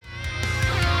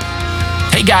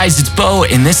Hey guys, it's Bo,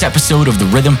 and this episode of the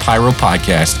Rhythm Pyro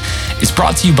Podcast is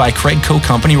brought to you by Craig Co.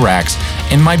 Company Racks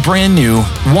and my brand new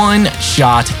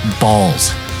one-shot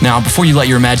balls. Now, before you let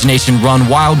your imagination run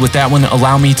wild with that one,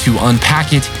 allow me to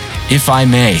unpack it, if I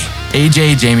may.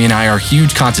 AJ, Jamie, and I are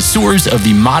huge connoisseurs of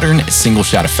the modern single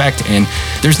shot effect, and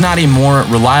there's not a more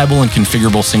reliable and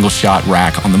configurable single shot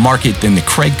rack on the market than the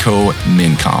Craig Co.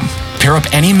 Mincom. Pair up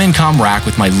any Mincom rack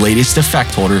with my latest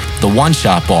effect holder, the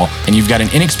one-shot ball, and you've got an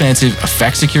inexpensive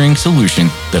effect-securing solution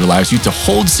that allows you to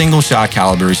hold single-shot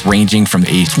calibers ranging from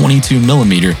a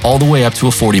 22mm all the way up to a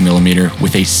 40mm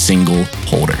with a single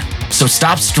holder. So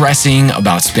stop stressing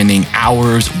about spending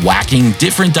hours whacking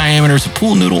different diameters of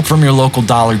pool noodle from your local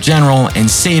Dollar General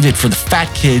and save it for the fat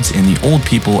kids and the old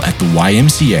people at the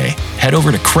YMCA. Head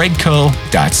over to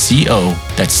craigco.co,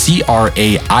 that's CRAIGCO.co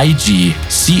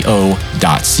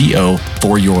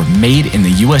for your made in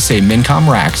the USA Mincom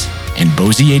racks and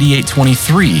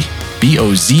Bozie8823,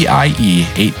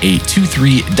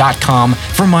 BOZIE8823.com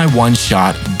for my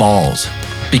one-shot balls.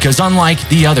 Because unlike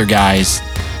the other guys,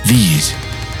 these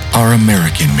are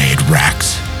American-made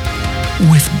racks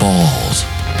with balls.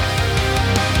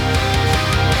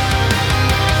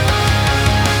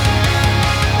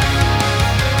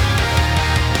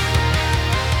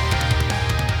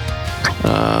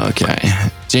 Okay.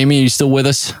 Jamie, are you still with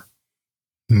us?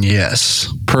 Yes.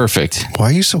 Perfect. Why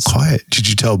are you so quiet? Did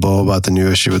you tell Bo about the new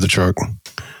issue with the truck?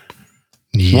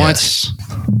 Yes. What?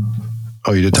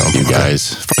 Oh, you did tell him. You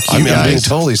guys. Fuck you guys. I'm being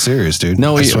totally serious, dude.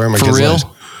 No, I swear my for kids' real? lives.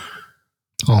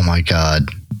 Oh my God.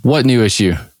 What new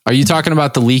issue? Are you talking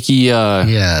about the leaky?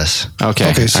 Yes. Okay.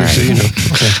 Okay, so, All right. so you know.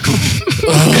 Okay.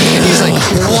 He's like,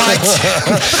 what?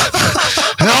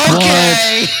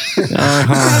 Okay.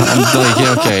 I'm like,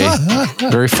 okay.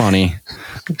 Very funny.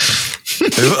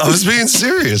 I was being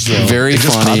serious, though. Very it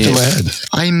just funny. popped in my head.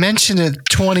 I mentioned it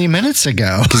 20 minutes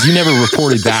ago. Because you never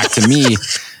reported back to me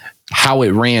how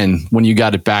it ran when you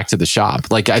got it back to the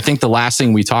shop. Like, I think the last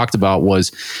thing we talked about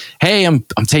was, hey, I'm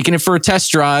taking it for a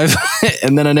test drive.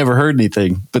 And then I never heard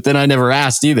anything, but then I never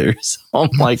asked either. So I'm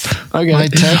like, okay. I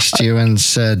texted you and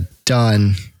said,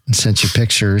 done, and sent you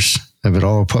pictures of it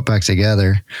all put back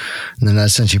together. And then I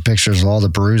sent you pictures of all the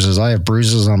bruises. I have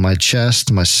bruises on my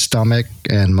chest, my stomach,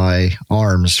 and my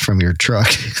arms from your truck.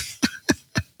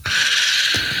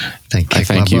 I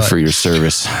thank you for your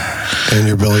service. And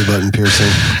your belly button piercing.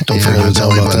 Don't forget to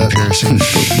tell about that. Piercing.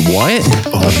 What?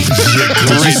 Oh,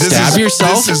 Did you stab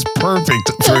yourself? This is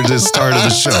perfect for the start of the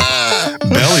show.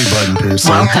 Belly button piercing.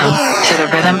 Welcome to the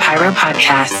Rhythm Pyro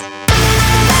Podcast,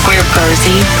 where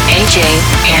Bozie, AJ,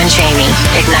 and Jamie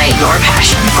ignite your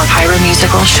passion for pyro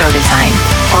musical show design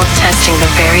while testing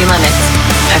the very limits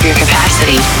of your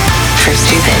capacity for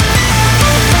stupid.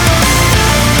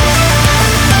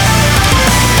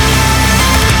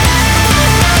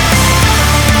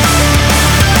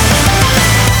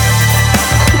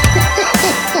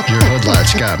 Your hood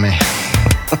latch got me.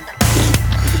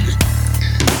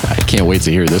 I can't wait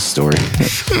to hear this story.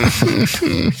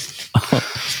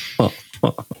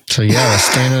 So yeah, I was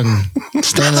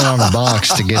standing on a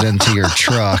box to get into your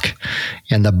truck,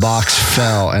 and the box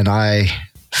fell, and I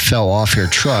fell off your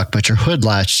truck, but your hood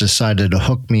latch decided to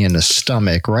hook me in the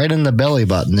stomach, right in the belly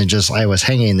button, and I was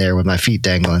hanging there with my feet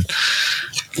dangling.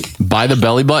 By the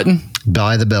belly button?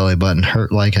 By the belly button,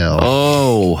 hurt like hell.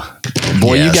 Oh,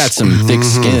 boy, Yes. you got some thick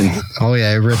skin. Oh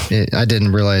yeah, I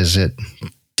didn't realize it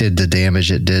did the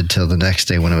damage it did till the next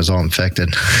day when it was all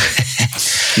infected.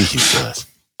 Jesus.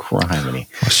 Criminy.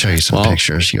 I'll show you some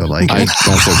pictures. You'll like it.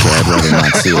 That's okay. I'd rather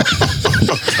not see it.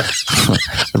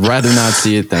 I'd rather not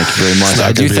see it. Thank you very much.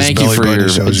 I do thank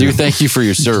you for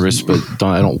your service, but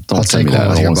don't I'll tell take me that. one I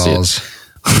with don't your want to see balls. it.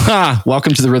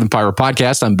 Welcome to the Rhythm Pyro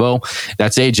Podcast. I'm Bo.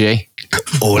 That's AJ.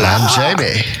 Hola, I'm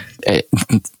Jamie.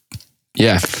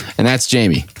 Yeah, and that's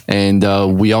Jamie. And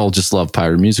we all just love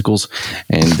pyro musicals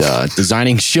and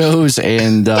designing shows.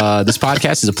 And this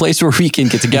podcast is a place where we can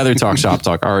get together, talk shop,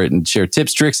 talk art, and share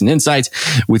tips, tricks, and insights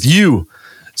with you.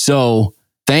 So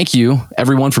thank you,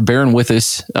 everyone, for bearing with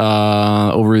us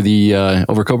over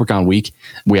CobraCon week.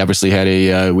 We obviously had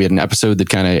an episode that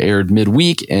kind of aired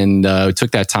midweek, and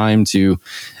took that time to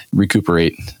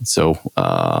recuperate. So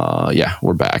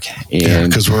we're back, and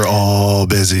because we're all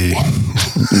busy.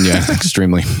 Yeah,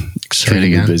 extremely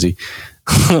busy.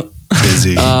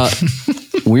 Busy.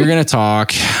 We're gonna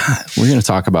talk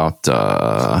about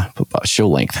show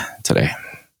length today.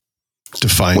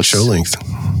 Define show length.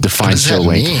 Define show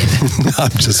length. I'm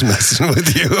just messing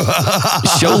with you.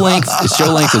 Show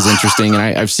length is interesting, and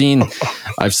I've seen a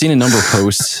number of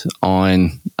posts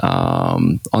on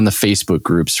the Facebook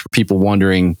groups, people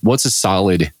wondering what's a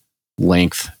solid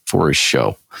length for a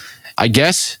show. I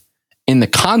guess in the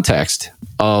context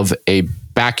of a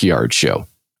backyard show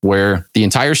where the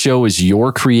entire show is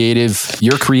your creative,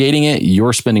 you're creating it,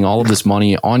 you're spending all of this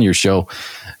money on your show,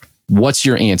 what's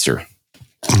your answer?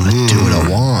 I do what I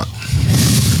want.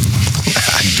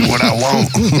 I do what I want.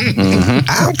 Mm-hmm.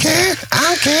 I don't care.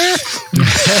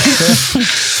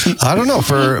 I don't know.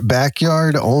 For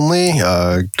backyard only,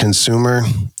 consumer.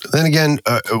 Then again,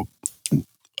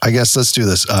 I guess let's do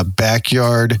this.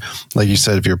 Backyard, like you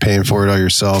said, if you're paying for it all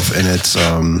yourself and it's,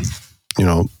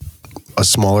 a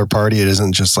smaller party, it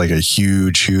isn't just like a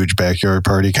huge backyard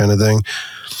party kind of thing.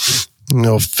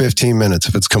 15 minutes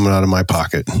if it's coming out of my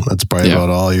pocket. That's probably about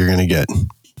all you're going to get.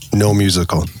 No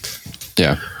musical.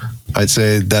 Yeah. I'd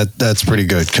say that's pretty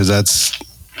good because that's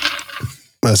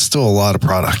still a lot of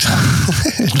product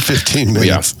in 15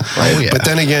 minutes. Yeah. But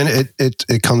then again,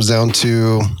 it comes down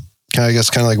to, I guess,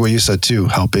 kind of like what you said too,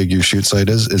 how big your shoot site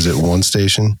is. Is it 1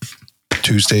 station,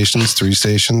 2 stations, 3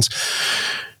 stations?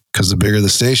 Because the bigger the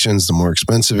stations, the more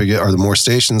expensive it gets, or the more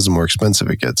stations, the more expensive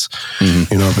it gets.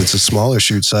 Mm-hmm. If it's a smaller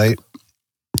shoot site,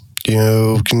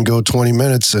 can go 20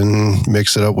 minutes and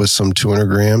mix it up with some 200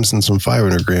 grams and some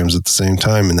 500 grams at the same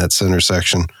time in that center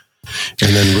section.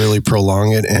 And then really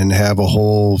prolong it and have a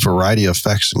whole variety of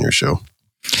effects in your show.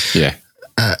 Yeah.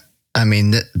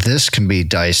 This can be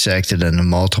dissected into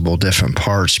multiple different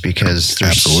parts because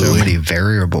there's so many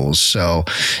variables. So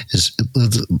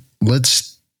let's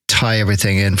tie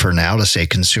everything in for now to say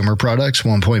consumer products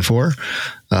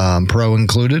 1.4, pro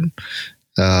included.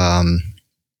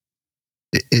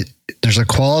 There's a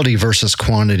quality versus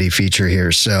quantity feature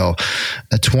here. So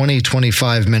a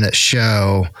 25 minute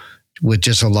show with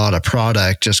just a lot of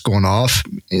product just going off,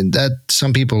 and that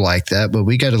some people like that, but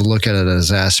we got to look at it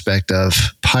as aspect of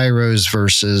pyros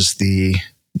versus the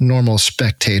normal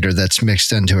spectator that's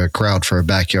mixed into a crowd for a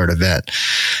backyard event.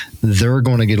 They're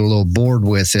going to get a little bored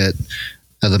with it,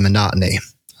 the monotony.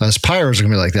 Us pyros are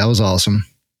going to be like, that was awesome.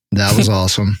 That was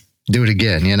awesome. Do it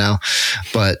again,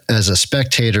 But as a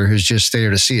spectator who's just there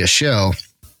to see a show,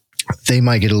 they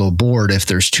might get a little bored if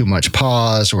there's too much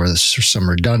pause or there's some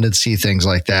redundancy, things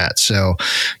like that. So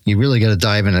you really got to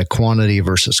dive into quantity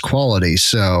versus quality.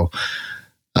 So,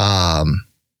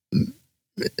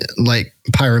 like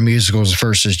pyro musicals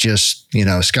versus just,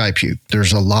 Sky Puke,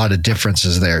 there's a lot of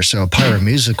differences there. So a pyro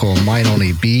musical might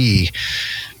only be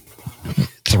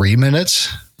 3 minutes.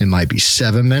 It might be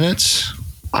 7 minutes.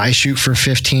 I shoot for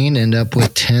 15, end up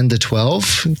with 10 to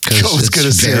 12 because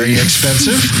it's very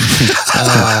expensive.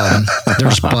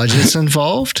 There's budgets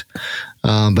involved.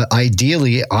 But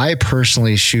ideally, I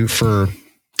personally shoot for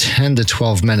 10 to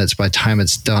 12 minutes by the time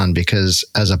it's done because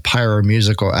as a pyro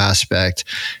musical aspect,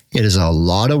 it is a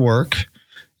lot of work.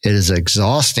 It is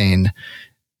exhausting.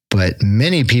 But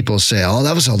many people say, oh,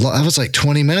 that was a lot. That was like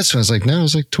 20 minutes. And I was like, no, it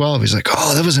was like 12. He's like,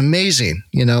 oh, that was amazing.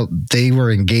 They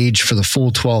were engaged for the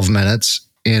full 12 minutes.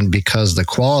 And because the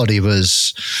quality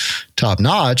was top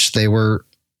notch, they were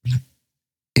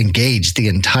engaged the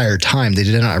entire time. They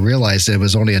did not realize that it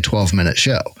was only a 12-minute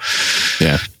show.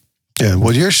 Yeah. Yeah.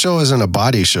 Well, your show isn't a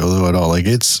body show though at all. Like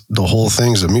the whole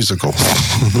thing's a musical.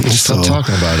 Stop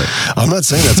talking about it. I'm not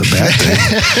saying that's a bad thing.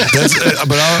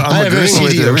 But I'm agreeing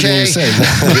with everything you're saying.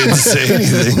 I didn't say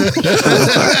anything.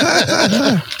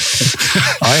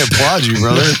 I applaud you,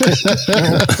 brother.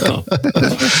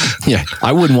 Yeah.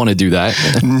 I wouldn't want to do that.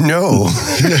 No.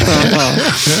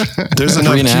 There's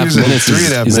enough 3.5 minutes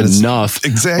is enough.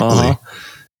 Exactly.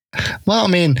 Uh-huh. Well,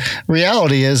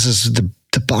 reality is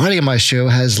the body of my show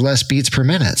has less beats per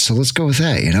minute. So let's go with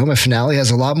that. My finale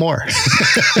has a lot more.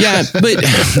 Yeah. But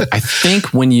I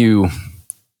think when you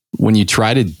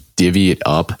try to divvy it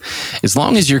up, as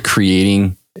long as you're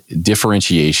creating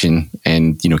differentiation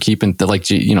and, keeping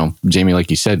Jamie, like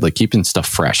you said, like keeping stuff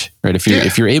fresh, right?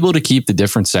 If you're able to keep the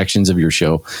different sections of your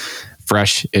show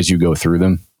fresh as you go through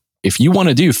them, if you want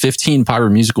to do 15 pyro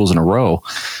musicals in a row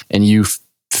and you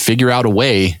figure out a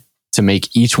way to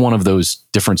make each one of those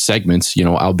different segments,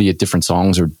 albeit different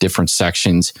songs or different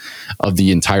sections of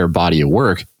the entire body of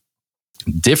work,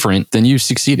 different, then you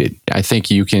succeeded. I think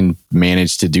you can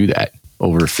manage to do that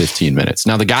over 15 minutes.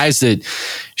 Now, the guys that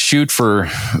shoot for,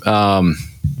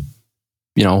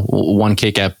 one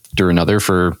kick after another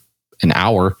for an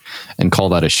hour and call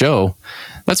that a show,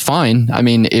 that's fine.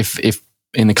 If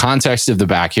in the context of the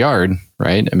backyard,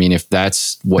 right? If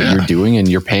that's what you're doing and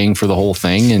you're paying for the whole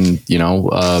thing and,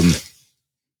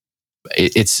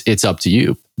 it's up to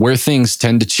you. Where things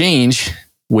tend to change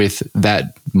with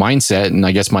that mindset, and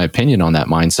I guess my opinion on that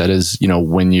mindset is,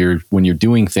 when you're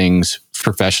doing things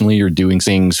professionally, you're doing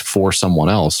things for someone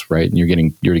else, right? And you're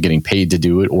getting paid to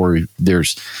do it, or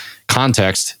there's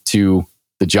context to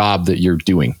the job that you're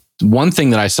doing. one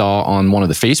thing that I saw on one of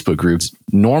the Facebook groups,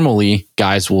 normally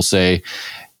guys will say,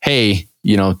 hey,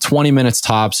 20 minutes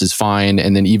tops is fine.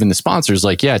 And then even the sponsors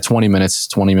like, yeah, 20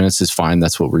 minutes is fine.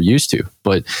 That's what we're used to.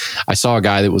 But I saw a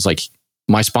guy that was like,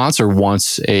 my sponsor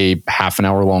wants a half an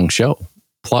hour long show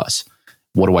plus.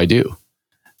 What do I do?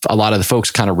 A lot of the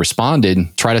folks kind of responded,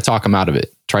 try to talk them out of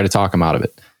it.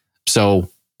 So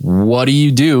what do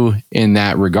you do in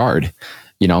that regard?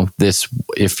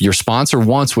 If your sponsor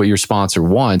wants what your sponsor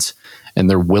wants and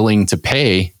they're willing to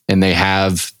pay and they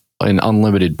have an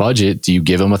unlimited budget, do you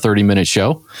give them a 30-minute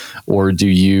show, or do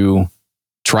you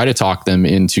try to talk them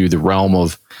into the realm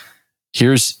of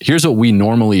here's what we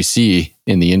normally see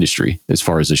in the industry as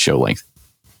far as the show length?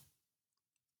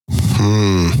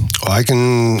 I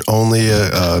can only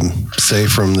say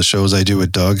from the shows I do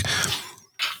with Doug,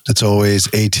 it's always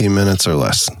 18 minutes or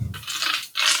less.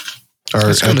 Or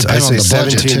I say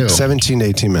 17 to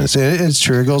 18 minutes. It's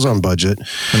true. It goes on budget.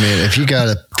 I mean, if you got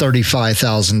a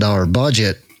 $35,000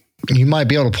 budget, you might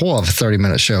be able to pull off a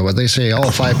 30-minute show. But they say,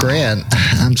 $5,000.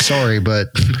 I'm sorry, but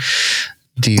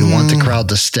do you want the crowd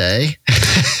to stay?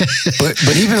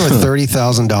 but even with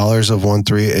 $30,000 of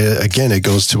 1-3, again, it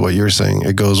goes to what you're saying.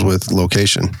 It goes with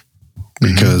location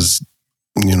because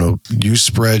you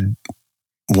spread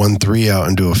 1-3 out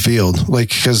into a field, like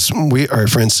because we are,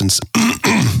 for instance.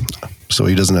 So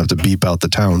he doesn't have to beep out the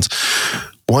towns.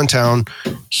 One town,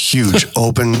 huge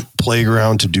open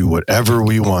playground to do whatever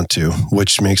we want to,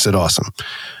 which makes it awesome.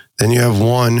 Then you have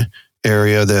one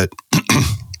area that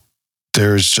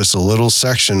there's just a little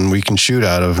section we can shoot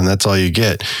out of, and that's all you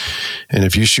get. And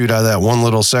if you shoot out of that one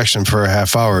little section for a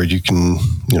half hour, you can,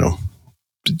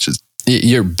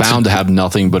 you're bound to have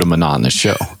nothing but a monotonous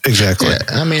show. Exactly. Yeah,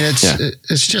 I mean,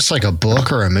 it's just like a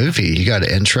book or a movie. You got an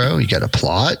intro, you got a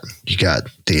plot, you got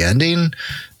the ending.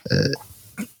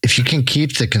 If you can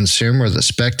keep the consumer, the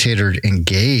spectator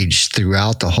engaged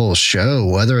throughout the whole show,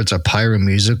 whether it's a pyro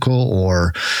musical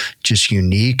or just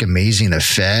unique, amazing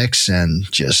effects and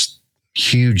just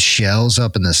huge shells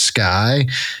up in the sky,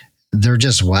 they're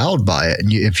just wowed by it.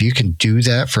 And if you can do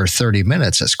that for 30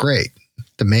 minutes, that's great.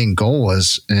 The main goal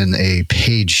is in a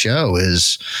paid show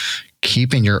is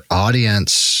keeping your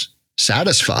audience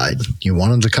satisfied. You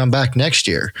want them to come back next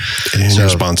year. And your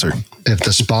sponsor. If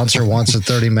the sponsor wants a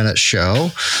 30-minute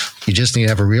show, you just need to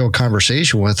have a real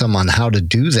conversation with them on how to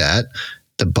do that,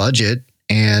 the budget,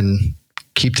 and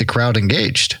keep the crowd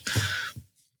engaged.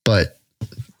 But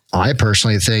I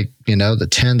personally think, the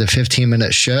 10 to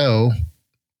 15-minute show,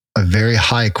 a very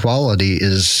high quality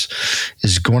is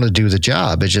going to do the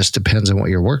job. It just depends on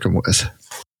what you're working with.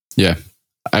 Yeah,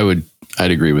 I'd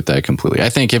agree with that completely. I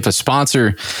think if a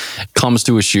sponsor comes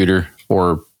to a shooter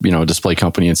or, a display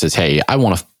company and says, hey, I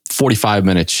want a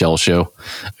 45-minute shell show,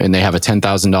 and they have a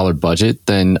 $10,000 budget,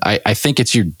 then I think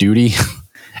it's your duty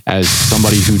as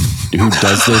somebody who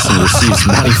does this and receives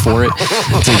money for it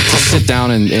to sit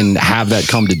down and have that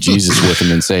come to Jesus with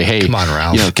him and say, hey, come on,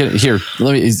 Ralph. Here,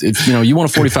 let me, you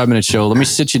want a 45-minute show, let me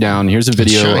sit you down. Here's a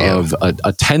video of a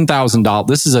 $10,000.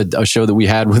 This is a show that we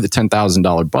had with a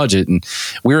 $10,000 budget, and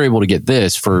we were able to get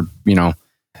this for,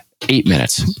 8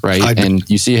 minutes, right? And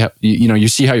you see how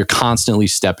you're constantly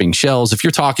stepping shells. If you're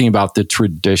talking about the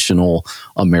traditional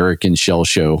American shell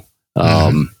show,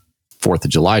 4th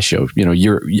of July show,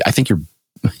 you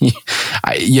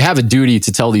have a duty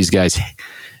to tell these guys,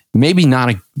 maybe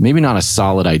not a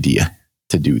solid idea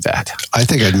to do that. I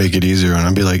think I'd make it easier, and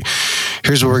I'd be like,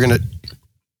 here's what we're going to,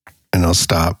 and I'll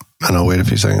stop and I'll wait a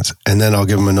few seconds, and then I'll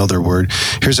give them another word.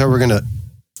 Here's how we're going to,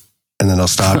 and then I'll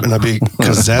stop, and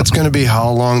because that's going to be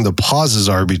how long the pauses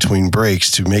are between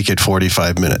breaks to make it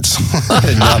 45 minutes.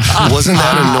 Now, wasn't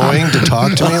that annoying to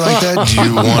talk to me like that? Do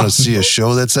you want to see a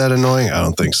show that's that annoying? I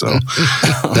don't think so.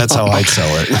 That's how I'd sell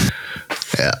it.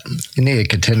 Yeah. You need a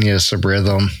continuous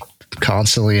rhythm,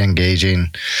 constantly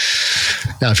engaging.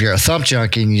 Now, if you're a thump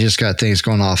junkie and you just got things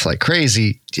going off like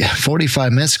crazy,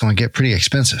 45 minutes is going to get pretty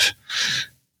expensive.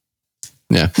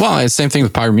 Yeah. Well, it's the same thing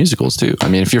with pyro musicals too. I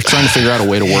mean, if you're trying to figure out a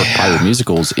way to work pyro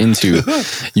musicals into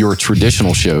your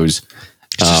traditional shows,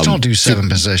 just don't do 7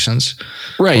 positions.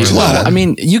 Right. Well, I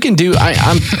mean, you can do,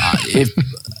 I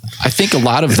think a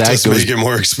lot of that goes make it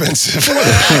more expensive.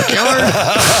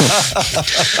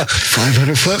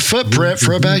 500 foot footprint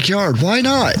for a backyard. Why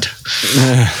not?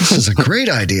 This is a great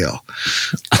idea.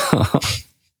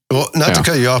 Well, not to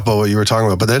cut you off about what you were talking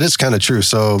about, but that is kind of true.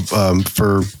 So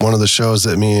for one of the shows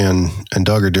that me and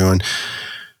Doug are doing,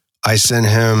 I sent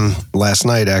him last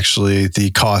night, actually,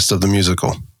 the cost of the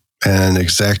musical. And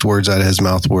exact words out of his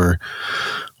mouth were,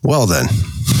 Well then.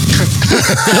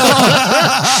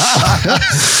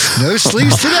 No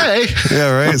sleeves today.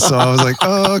 Yeah, right. So I was like,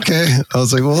 oh, okay. I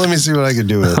was like, well, let me see what I can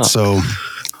do with it. So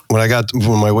when I got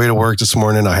on my way to work this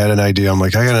morning, I had an idea. I'm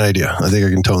like, I got an idea. I think I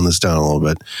can tone this down a little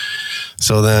bit.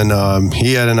 So then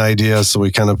he had an idea. So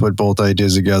we kind of put both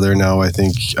ideas together. Now I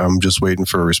think I'm just waiting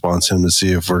for a response from him to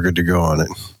see if we're good to go on it.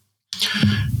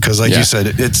 Because like you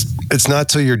said, it's not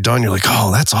till you're done. You're like,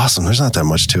 oh, that's awesome. There's not that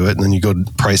much to it. And then you go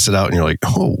price it out and you're like,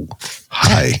 oh,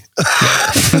 hi.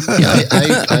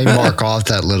 I mark off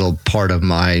that little part of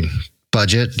my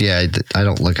budget. Yeah, I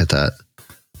don't look at that.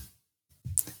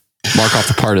 Mark off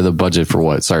the part of the budget for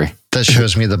what? Sorry. That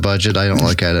shows me the budget. I don't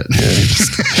look at it.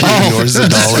 Ignores the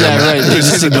dollar. Yeah, right.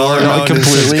 Just ignore it all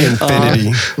completely. Infinity.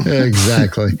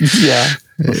 Exactly. Yeah.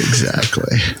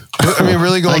 Exactly. I mean,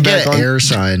 really going back on air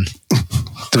sign.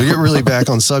 To get really back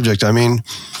on subject, I mean,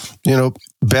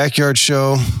 backyard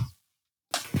show,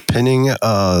 pinning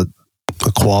a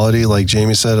quality, like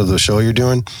Jamie said, of the show you're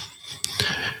doing.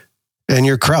 And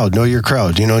your crowd, know your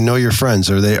crowd, know your friends.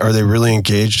 Are they really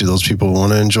engaged? Do those people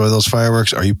want to enjoy those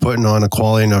fireworks? Are you putting on a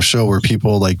quality enough show where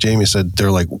people, like Jamie said,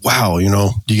 they're like, wow,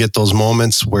 you get those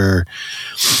moments where,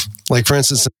 like, for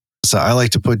instance, I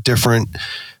like to put different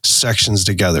sections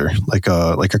together, like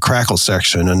a crackle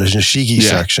section and a nashiki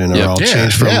section, or I'll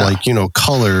change from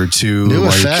color to new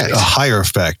like effect. A higher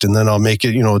effect, and then I'll make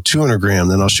it 200 gram,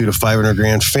 then I'll shoot a 500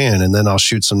 gram fan, and then I'll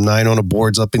shoot some 9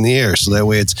 boards up in the air, so that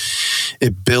way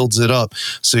it builds it up,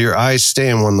 so your eyes stay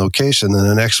in one location, then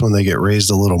the next one they get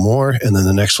raised a little more, and then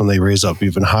the next one they raise up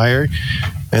even higher,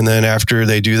 and then after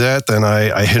they do that, then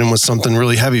I hit them with something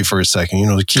really heavy for a second,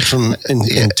 to keep them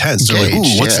intense. They're like,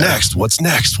 ooh, what's next? What's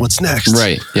next? What's next?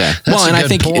 Right. Yeah. That's and I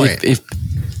think if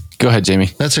go ahead, Jamie.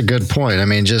 That's a good point. I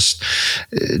mean, just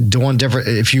doing different.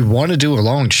 If you want to do a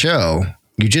long show,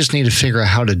 you just need to figure out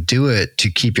how to do it to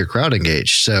keep your crowd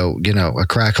engaged. So, a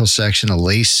crackle section, a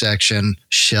lace section,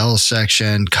 shell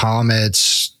section,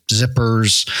 comets,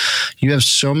 zippers. You have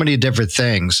so many different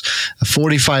things. A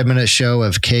 45-minute show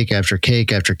of cake after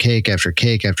cake after cake after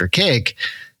cake after cake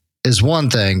is one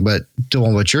thing, but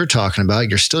doing what you're talking about,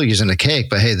 you're still using a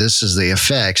cake, but hey, this is the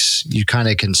effects. You kind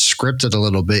of can script it a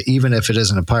little bit, even if it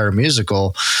isn't a pyro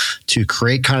musical, to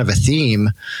create kind of a theme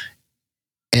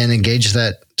and engage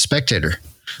that spectator.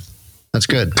 That's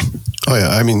good. Oh yeah,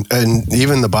 I mean, and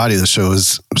even the body of the show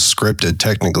is scripted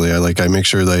technically. I make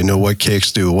sure that I know what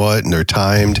cakes do what, and they're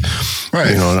timed.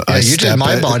 Right. You did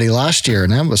my body last year,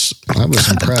 and I was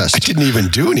impressed. I didn't even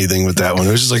do anything with that one.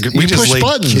 It was just like you pushed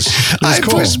buttons. I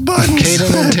pushed buttons.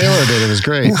 Caden and Taylor did. It was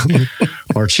great.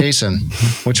 Or Chasen.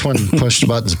 Which one pushed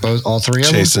buttons? Both, all three of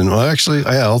them. Chasen. Well, actually,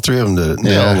 all three of them did it.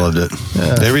 They all loved it.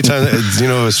 Yeah. Every time,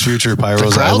 it was future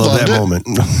pyros. I love that moment.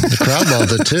 The crowd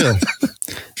loved it too.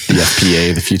 The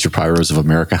FPA, the Future Pyros of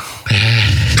America.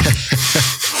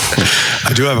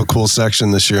 I do have a cool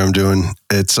section this year I'm doing.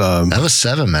 It's that was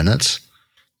 7 minutes.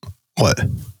 What? The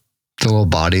little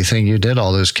body thing you did,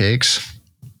 all those cakes.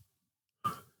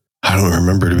 I don't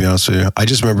remember, to be honest with you. I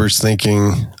just remember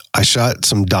thinking I shot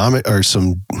some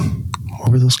what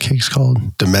were those cakes called?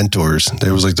 Dementors.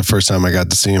 It was like the first time I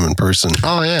got to see them in person.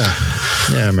 Oh yeah.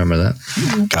 Yeah, I remember that.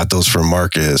 Got those from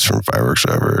Marcus from Fireworks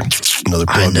Forever. Another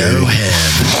plug. I know him.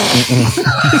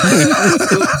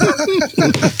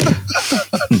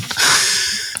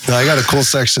 Now, I got a cool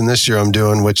section this year I'm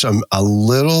doing, which I'm a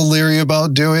little leery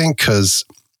about doing because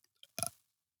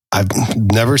I've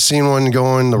never seen one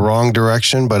go in the wrong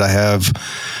direction, but I have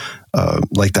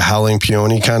like the Howling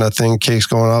Peony kind of thing, cakes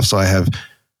going off. So I have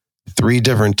 3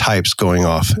 different types going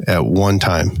off at one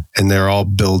time, and they're all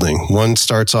building. One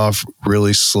starts off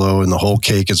really slow, and the whole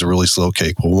cake is a really slow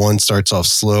cake. Well, one starts off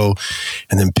slow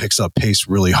and then picks up pace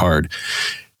really hard.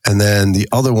 And then the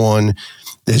other one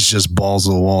is just balls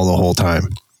to the wall the whole time.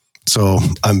 So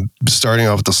I'm starting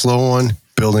off with the slow one,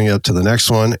 building up to the next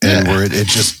one, and where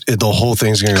the whole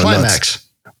thing's going to go climax. Nuts.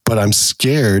 But I'm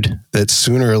scared that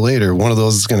sooner or later, one of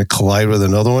those is going to collide with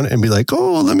another one and be like,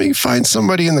 oh, let me find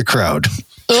somebody in the crowd.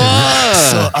 So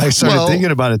I started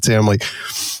thinking about it today. I'm like,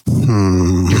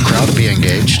 your crowd will be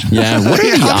engaged. Yeah. What are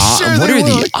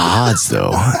the odds,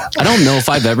 though? I don't know if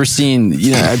I've ever seen,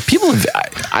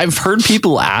 I've heard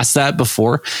people ask that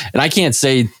before, and I can't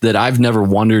say that I've never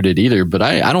wondered it either, but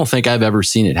I don't think I've ever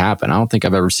seen it happen. I don't think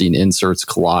I've ever seen inserts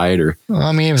collide or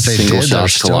if they did, they're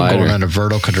still going in a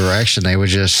vertical direction. They would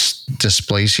just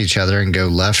displace each other and go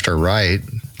left or right.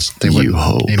 they wouldn't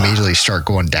immediately start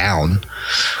going down.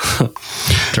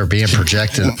 They're being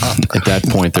projected up. At that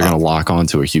point, they're going to lock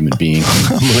onto a human being.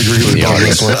 I'm going to agree with you on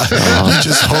this one.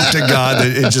 Just hope to God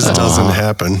that it just doesn't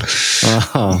happen.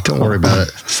 Don't worry about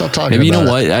it. Stop talking maybe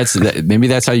about it. Maybe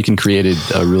that's how you can create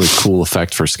a really cool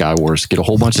effect for Sky Wars. Get a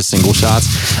whole bunch of single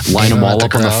shots, line them all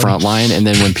up on the front line, and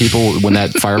then when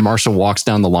that fire marshal walks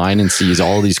down the line and sees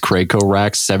all these Crayco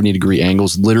racks, 70-degree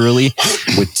angles, literally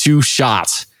with 2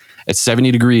 shots at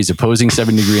 70 degrees, opposing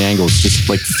 70-degree angles, just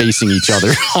like facing each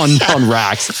other on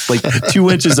racks, like 2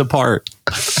 inches apart.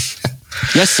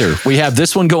 Yes, sir. We have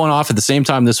this one going off at the same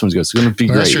time this one's going. It's going to be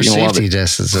great. That's your safety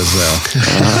distance as well.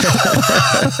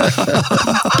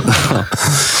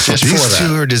 These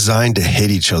two are designed to hit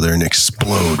each other and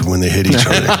explode when they hit each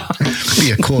other.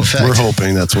 Be a cool effect. We're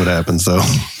hoping that's what happens, though.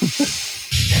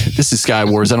 This is Sky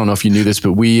Wars. I don't know if you knew this,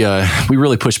 but we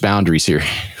really push boundaries here.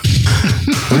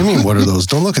 What do you mean, what are those?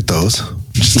 Don't look at those.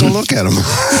 Just don't look at them.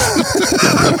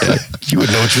 You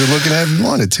would know what you were looking at if you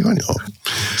wanted to.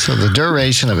 So the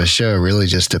duration of a show really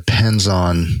just depends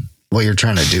on what you're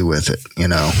trying to do with it. You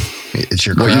know, it's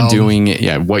your crowd, what you're doing.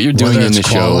 Yeah, what you're doing in the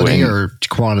show or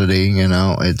quantity. You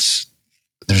know,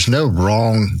 there's no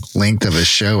wrong length of a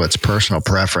show. It's personal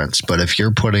preference. But if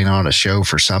you're putting on a show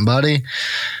for somebody,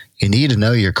 you need to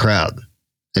know your crowd.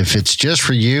 If it's just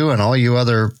for you and all you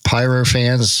other pyro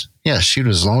fans, yeah, shoot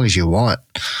as long as you want.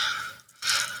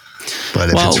 But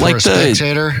if it's for a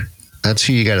spectator, that's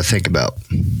who you got to think about.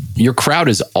 Your crowd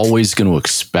is always going to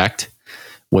expect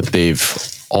what they've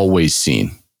always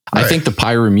seen. Right. I think the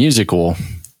pyro musical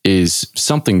is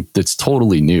something that's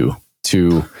totally new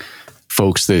to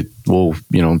folks that will,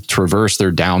 traverse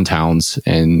their downtowns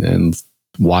and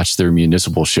watch their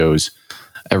municipal shows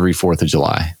every 4th of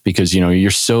July, because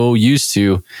you're so used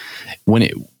to when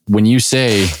you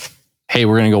say, hey,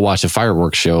 we're going to go watch a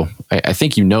fireworks show, I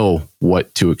think you know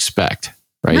what to expect,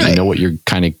 right? You know what you're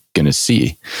kind of going to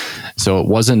see. So it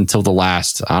wasn't until the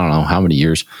last, I don't know how many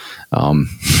years, and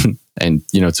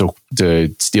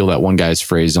to steal that one guy's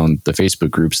phrase on the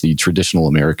Facebook groups, the traditional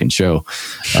American show,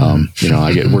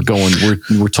 we're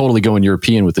totally going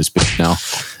European with this bit now,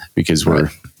 because we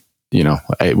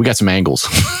got some angles.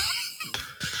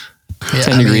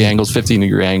 10-degree angles,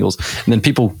 15-degree angles, and then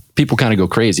people kind of go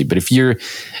crazy. But if you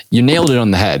nailed it on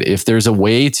the head. If there's a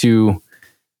way to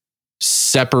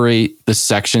separate the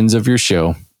sections of your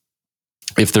show,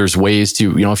 if there's ways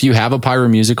to, if you have a pyro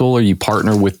musical or you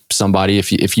partner with somebody,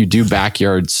 if you do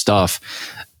backyard stuff,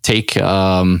 take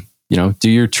do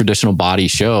your traditional body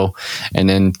show and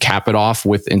then cap it off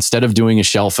with, instead of doing a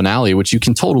shell finale, which you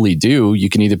can totally do, you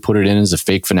can either put it in as a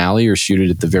fake finale or shoot it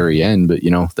at the very end. But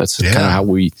that's kind of how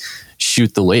we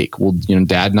shoot the lake. Well,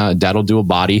 dad'll do a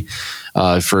body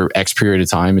for X period of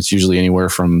time. It's usually anywhere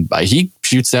from, he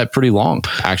shoots that pretty long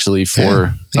actually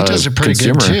for he does it pretty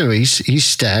good too. He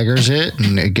staggers it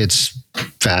and it gets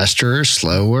faster,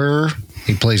 slower.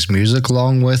 He plays music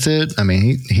along with it. I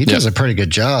mean, he does a pretty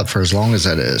good job for as long as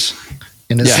that is.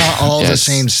 And it's not all the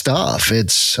same stuff.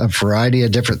 It's a variety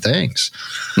of different things.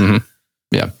 Mm-hmm.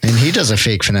 Yeah. And he does a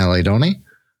fake finale, don't he?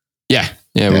 Yeah.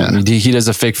 He does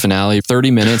a fake finale,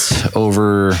 30 minutes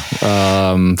over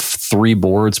 3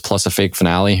 boards plus a fake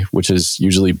finale, which is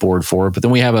usually board 4. But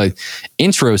then we have a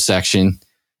intro section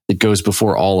that goes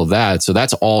before all of that. So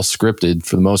that's all scripted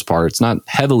for the most part. It's not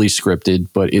heavily scripted,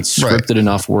 but it's scripted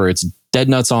enough where it's dead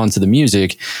nuts onto the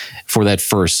music for that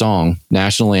first song,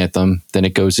 national anthem. Then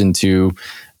it goes into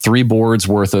 3 boards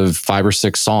worth of 5 or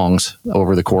 6 songs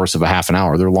over the course of a half an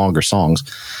hour. They're longer songs.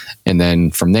 And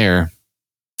then from there,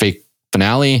 fake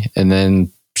finale, and then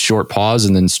short pause,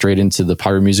 and then straight into the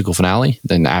pyro musical finale.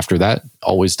 Then after that,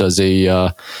 always does a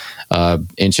 1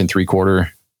 3/4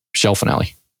 shell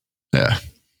finale. Yeah.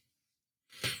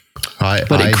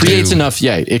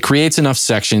 It creates enough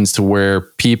sections to where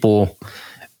people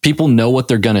know what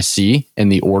they're going to see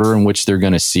and the order in which they're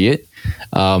going to see it.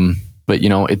 But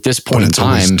at this point in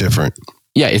time, it's different.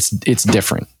 Yeah, it's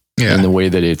different in the way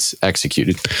that it's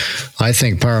executed. I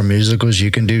think pyro musicals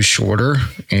you can do shorter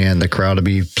and the crowd will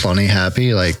be plenty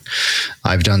happy. Like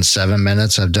I've done 7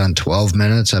 minutes, I've done 12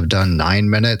 minutes, I've done 9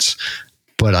 minutes.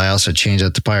 But I also change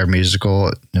up the pyro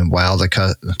musical and wow the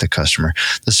customer,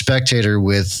 the spectator,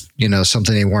 with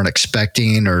something they weren't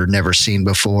expecting or never seen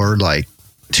before. Like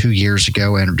 2 years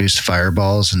ago, I introduced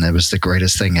fireballs, and it was the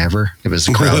greatest thing ever. It was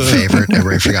the crowd favorite.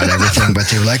 Everybody forgot everything, but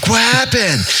they were like, "What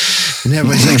happened?" And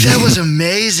everybody's like, "That was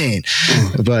amazing."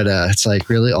 But it's like,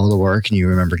 really, all the work, and you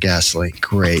remember gasoline.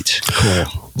 Great,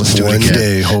 cool. Let's do it again. One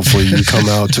day, hopefully, you come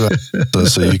out to us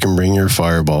so you can bring your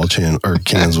fireball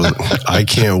cans with it. I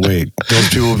can't wait. Those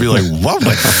people will be like, "What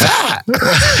was that?"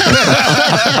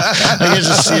 I get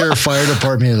to see our fire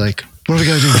department like, what are we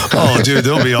going to do? Oh, dude,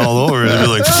 they'll be all over. They'll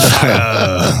be like,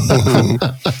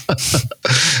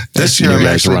 this year I'm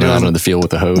actually running out on the field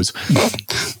with the hose.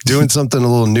 Doing something a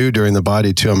little new during the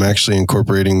body too. I'm actually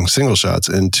incorporating single shots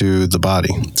into the body.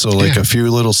 So like a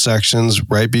few little sections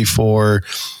right before,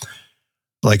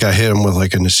 like I hit them with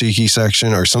like a Nishiki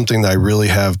section or something that I really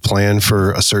have planned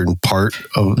for a certain part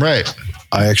of. Right.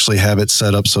 I actually have it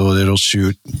set up so that it'll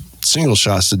shoot single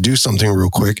shots to do something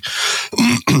real quick.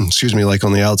 Excuse me, like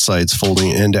on the outsides, folding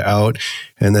in to out.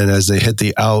 And then as they hit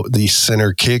the out, the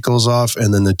center cake goes off,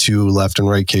 and then the two left and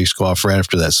right cakes go off right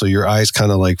after that. So your eyes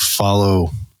kind of like follows,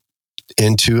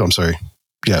 it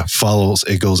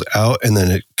goes out, and then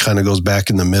it kind of goes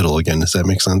back in the middle again. Does that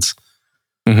make sense?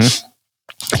 Mm-hmm.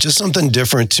 Just something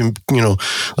different to,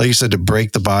 like you said, to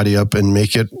break the body up and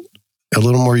make it a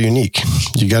little more unique.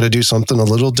 You got to do something a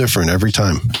little different every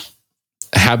time.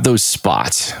 Have those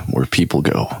spots where people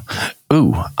go,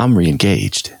 ooh, I'm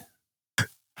re-engaged.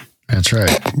 That's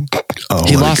right. Oh,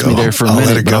 he lost me there for a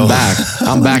minute, but I'm back.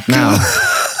 I'm back now.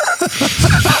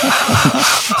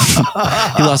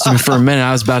 He lost me for a minute.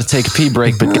 I was about to take a pee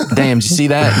break, but damn, did you see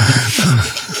that?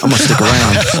 I'm going to stick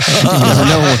around.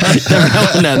 You never know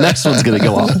when that next one's going to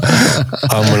go off.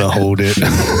 I'm going to hold it.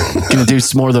 Going to do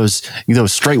some more of those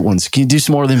straight ones. Can you do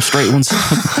some more of them straight ones?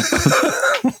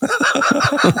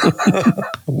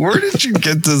 Where did you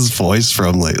get this voice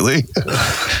from lately?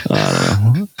 I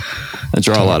don't know. I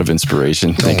draw a lot of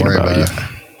inspiration thinking about you.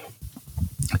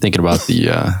 Thinking about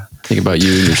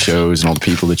you and your shows and all the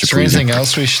people that you're pleasing. Is there anything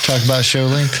else we should talk about show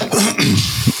length? we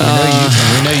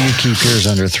know you keep yours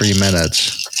under 3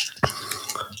 minutes.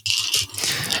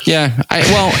 Yeah, but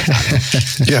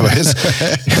his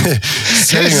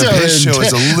setting of his show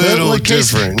is a little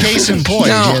different. Case in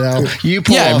point, you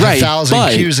pull off 1,000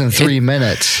 cues in 3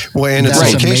 minutes. Well, and it's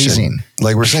That's location. Amazing.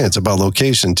 Like we're saying, it's about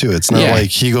location too. It's not like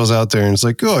he goes out there and it's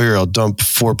like, oh, here, I'll dump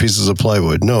 4 pieces of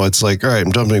plywood. No, it's like, all right, I'm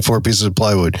dumping 4 pieces of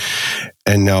plywood,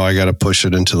 and now I got to push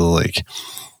it into the lake.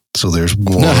 So there's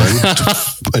 1,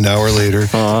 an hour later,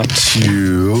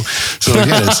 2. So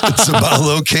again, it's about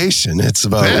location. It's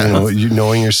about you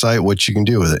knowing your site, what you can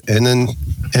do with it, and then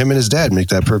him and his dad make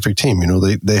that perfect team.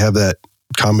 They have that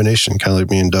combination, kind of like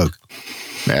me and Doug.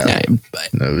 Yeah,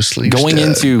 no sleep. Going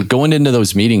into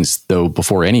those meetings though,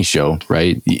 before any show,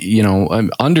 right?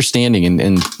 Understanding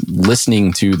and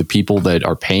listening to the people that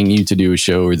are paying you to do a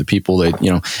show, or the people that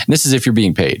and this is if you're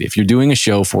being paid. If you're doing a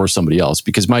show for somebody else,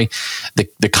 because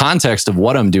the context of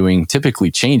what I'm doing typically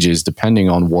changes depending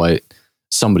on what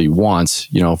somebody wants.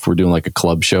 If we're doing like a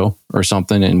club show or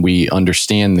something, and we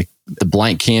understand the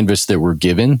blank canvas that we're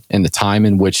given and the time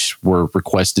in which we're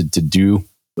requested to do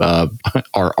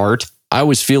our art. I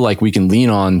always feel like we can lean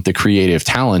on the creative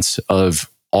talents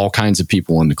of all kinds of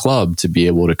people in the club to be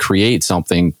able to create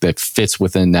something that fits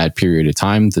within that period of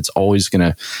time. That's always going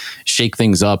to shake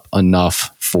things up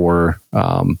enough for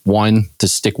 1, to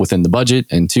stick within the budget,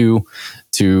 and 2,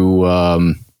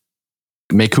 to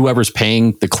make whoever's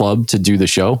paying the club to do the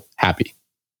show happy.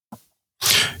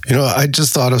 I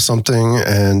just thought of something,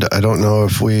 and I don't know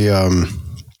if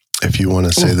you want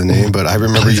to say the name, but I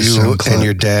remember you and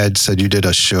your dad said you did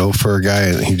a show for a guy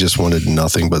and he just wanted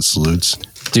nothing but salutes.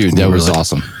 Dude, that was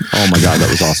awesome. Oh my God, that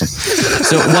was awesome.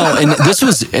 So,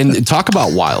 and talk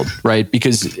about wild, right?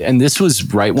 And this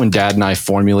was right when Dad and I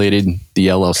formulated the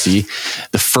LLC.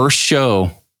 The first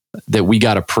show that we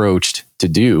got approached to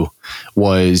do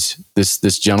was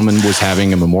this gentleman was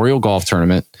having a memorial golf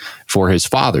tournament for his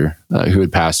father, who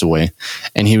had passed away.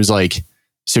 And he was like,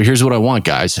 so here's what I want,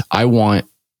 guys. I want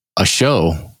a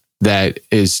show that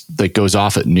goes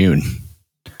off at noon.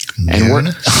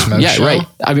 And show? Right.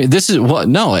 I mean, this is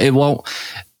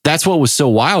that's what was so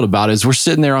wild about it, is we're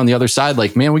sitting there on the other side,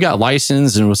 like, man, we got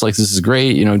licensed, and it was like, this is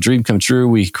great. Dream come true.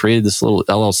 We created this little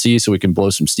LLC so we can blow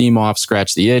some steam off,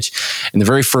 scratch the itch. And the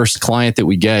very first client that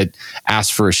we get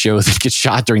asked for a show that gets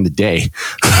shot during the day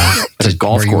at a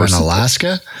golf course. You in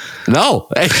Alaska? No,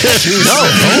 this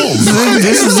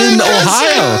is in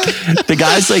Ohio. The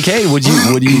guy's like, hey, would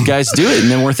you guys do it?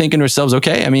 And then we're thinking to ourselves,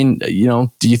 okay, I mean,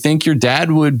 do you think your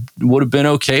dad would have been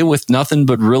okay with nothing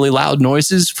but really loud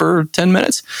noises for 10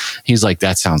 minutes? He's like,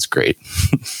 that sounds great.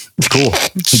 Cool.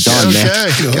 Done, man.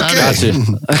 Gotcha.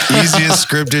 Easiest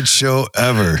scripted show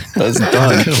ever. That's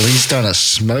done. At least done a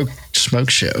smoke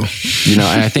show.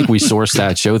 I think we sourced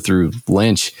that show through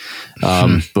Lynch,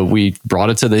 but we brought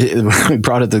it to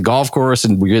the golf course,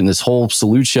 and we're getting this whole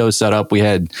salute show set up. We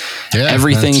had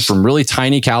everything from really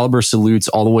tiny caliber salutes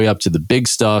all the way up to the big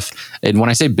stuff. And when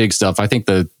I say big stuff, I think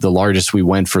the largest we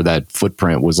went for that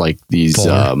footprint was like these,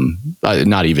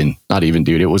 not even,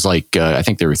 dude. It was like, I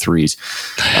think there were 3s.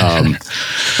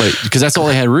 But because that's all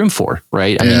they had room for,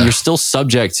 right? I mean, you're still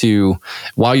subject to,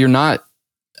 while you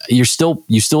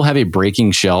still have a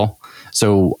breaking shell.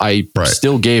 So I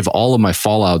still gave all of my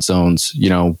fallout zones,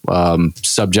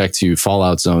 subject to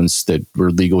fallout zones that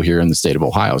were legal here in the state of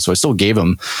Ohio. So I still gave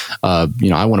them, I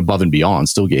went above and beyond,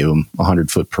 still gave them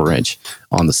 100 foot per inch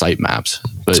on the site maps.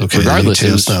 But regardless,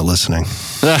 it was not listening.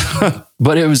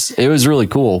 But it was really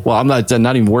cool. Well, I'm not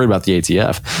even worried about the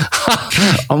ATF.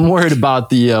 I'm worried about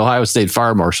the Ohio State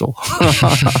Fire Marshal.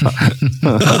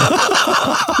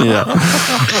 Yeah.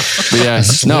 But yeah.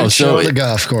 Show at the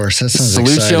golf course. That sounds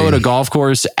salute exciting. show at a golf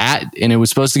course and it was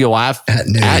supposed to go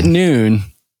at noon.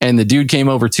 And the dude came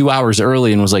over 2 hours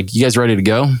early and was like, "You guys ready to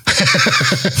go?"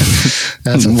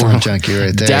 That's a fun junkie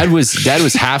right there. Dad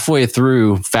was halfway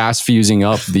through fast fusing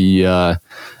up the.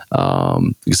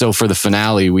 So for the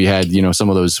finale, we had some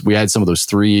of those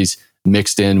threes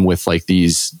mixed in with like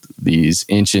these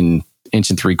inch and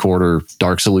 3/4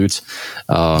 dark salutes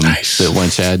that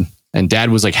Lynch had. And Dad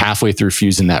was like halfway through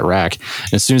fusing that rack.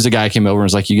 And as soon as the guy came over and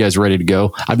was like, "You guys ready to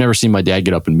go?" I've never seen my dad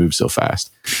get up and move so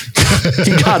fast.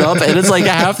 He got up and it's like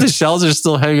half the shells are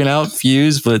still hanging out,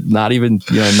 fused, but not even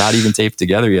taped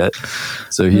together yet.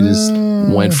 So he just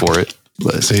went for it.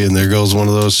 But see, and there goes one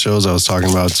of those shows I was talking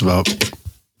about. It's about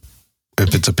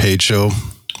if it's a paid show,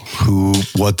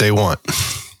 what they want.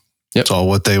 Yep. It's all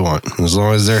what they want. As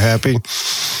long as they're happy,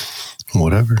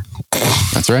 whatever.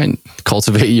 That's right.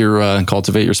 Cultivate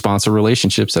your sponsor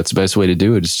relationships. That's the best way to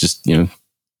do it. It's just,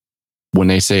 when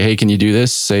they say, "Hey, can you do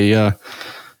this?" Say, "I'm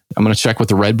going to check with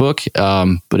the Red Book.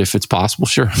 But if it's possible,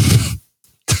 sure."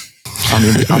 I'm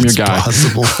your guy.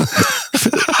 Possible.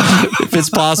 If it's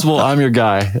possible, I'm your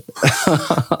guy.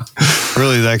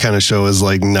 Really, that kind of show is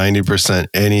like 90%.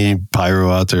 Any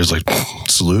pyro out there is like,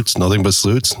 salutes, nothing but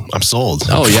salutes. I'm sold.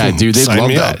 Oh yeah, dude, they Sign love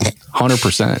me that. up.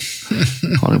 100%.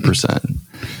 100%.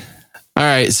 All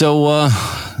right, so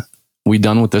we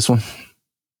done with this one?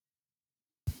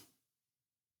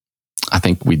 I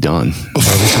think we done. What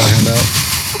are we talking about?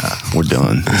 We're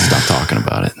done. Stop talking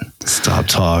about it. Stop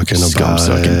talking Scum about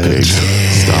sucking it. pigs.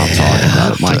 Stop talking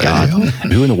about it. My God.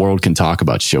 Who in the world can talk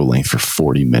about show length for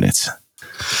 40 minutes?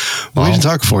 Well, we can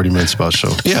talk 40 minutes about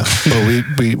show. Yeah,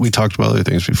 but we talked about other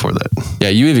things before that. Yeah,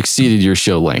 you have exceeded your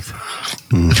show length.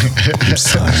 I'm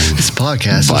sorry. This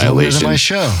podcast is longer than my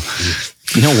show.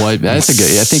 You know what? That's a good.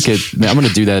 I think I'm going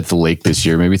to do that at the lake this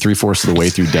year. Maybe 3/4 of the way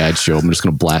through Dad's show, I'm just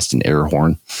going to blast an air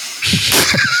horn.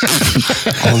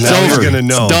 Now he's going to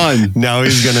know. It's done. Now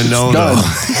he's going to know. Done.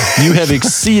 You have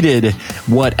exceeded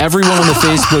what everyone on the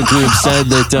Facebook group said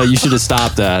that you should have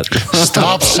stopped at.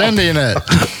 Stop sending it.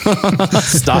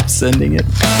 Stop sending it.